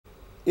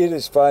It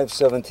is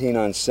 5:17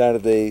 on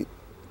Saturday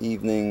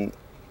evening,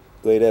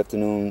 late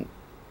afternoon,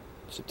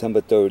 September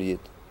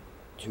 30th,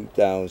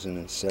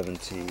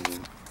 2017.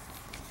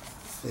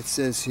 It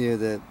says here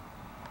that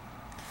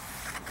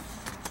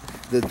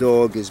the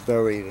dog is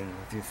buried, and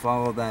if you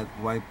follow that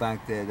right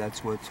back there,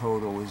 that's where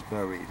Toto is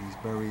buried. He's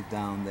buried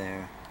down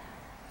there,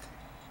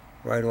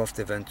 right off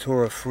the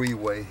Ventura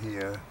Freeway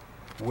here,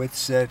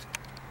 Whitsett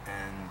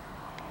and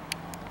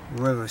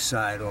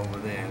Riverside over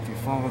there. If you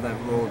follow that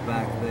road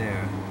back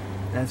there,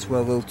 that's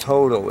where little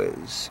Toto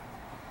is.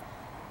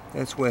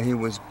 That's where he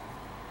was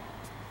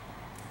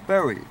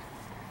buried.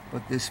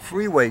 But this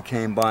freeway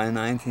came by in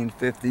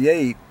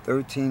 1958,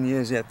 13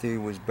 years after he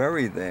was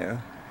buried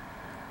there,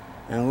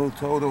 and little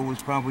Toto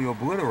was probably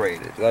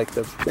obliterated, like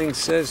the thing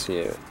says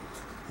here.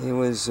 He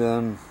was,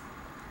 after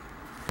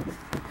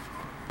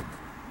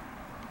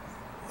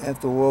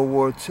World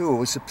War II, it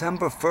was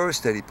September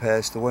 1st that he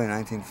passed away,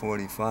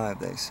 1945,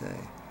 they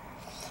say.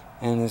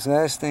 And his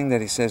last thing that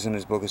he says in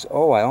his book is,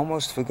 "Oh, I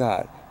almost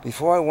forgot.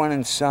 Before I went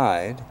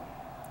inside,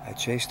 I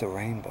chased a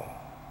rainbow."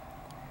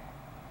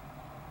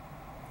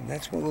 And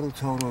that's what little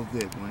Toto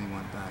did when he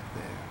went back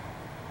there.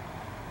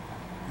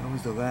 That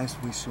was the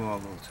last we saw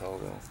of little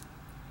Toto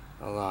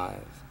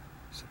alive.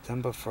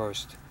 September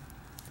 1st,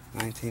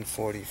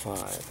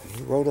 1945. And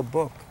he wrote a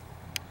book.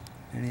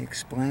 And he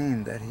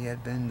explained that he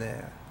had been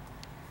there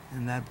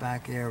in that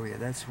back area.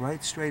 That's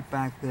right straight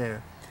back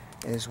there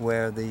is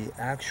where the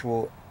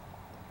actual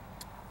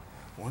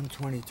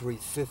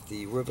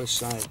 12350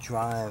 Riverside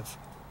Drive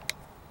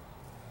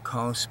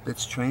Carl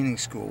Spitz training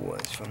school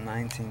was, from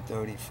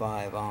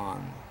 1935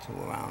 on to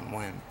around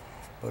when.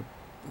 But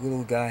the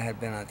little guy had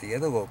been at the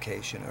other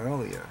location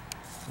earlier.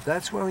 But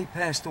that's where he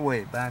passed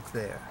away, back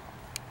there,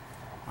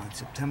 on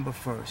September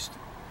 1st,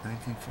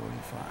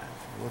 1945.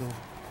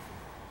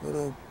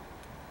 Little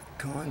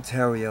Corn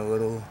Terrier,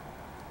 little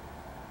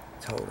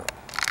Toto.